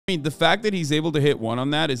mean, the fact that he's able to hit 1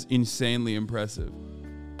 on that is insanely impressive.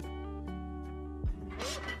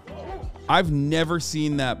 I've never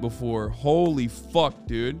seen that before. Holy fuck,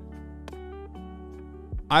 dude.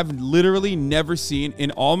 I've literally never seen,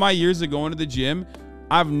 in all my years of going to the gym,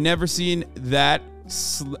 I've never seen that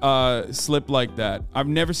slip like that. I've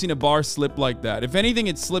never seen a bar slip like that. If anything,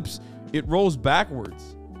 it slips, it rolls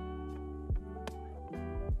backwards.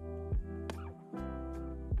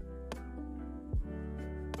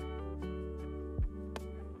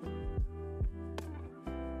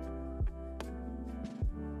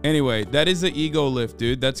 Anyway, that is an ego lift,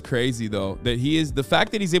 dude. That's crazy, though. That he is, the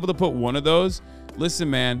fact that he's able to put 1 of those, listen,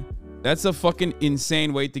 man, that's a fucking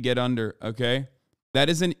insane weight to get under, okay? That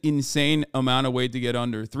is an insane amount of weight to get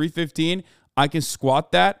under. 315, I can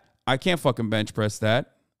squat that. I can't fucking bench press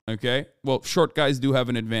that, okay? Well, short guys do have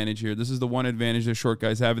an advantage here. This is the one advantage that short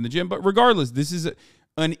guys have in the gym. But regardless, this is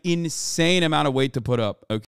an insane amount of weight to put up, okay?